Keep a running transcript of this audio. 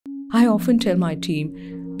I often tell my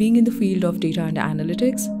team, being in the field of data and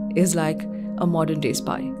analytics is like a modern-day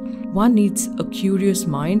spy. One needs a curious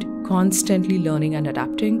mind, constantly learning and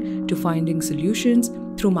adapting to finding solutions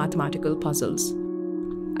through mathematical puzzles.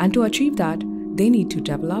 And to achieve that, they need to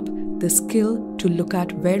develop the skill to look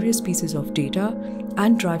at various pieces of data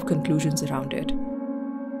and drive conclusions around it.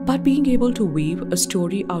 But being able to weave a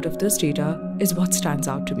story out of this data is what stands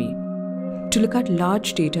out to me. To look at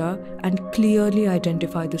large data and clearly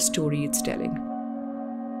identify the story it's telling.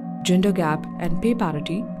 Gender gap and pay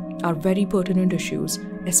parity are very pertinent issues,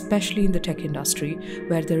 especially in the tech industry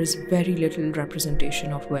where there is very little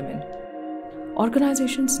representation of women.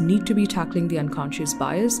 Organizations need to be tackling the unconscious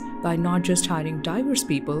bias by not just hiring diverse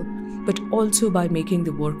people, but also by making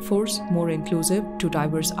the workforce more inclusive to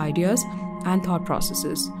diverse ideas and thought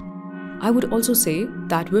processes. I would also say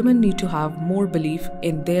that women need to have more belief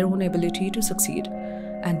in their own ability to succeed.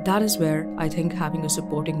 And that is where I think having a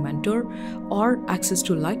supporting mentor or access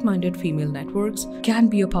to like-minded female networks can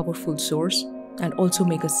be a powerful source and also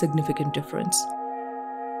make a significant difference.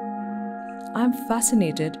 I'm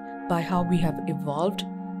fascinated by how we have evolved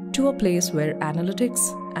to a place where analytics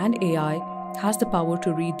and AI has the power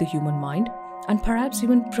to read the human mind and perhaps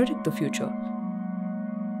even predict the future.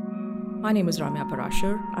 My name is Ramya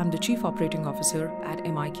Parashar. I'm the Chief Operating Officer at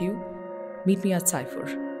MIQ. Meet me at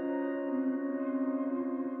Cypher.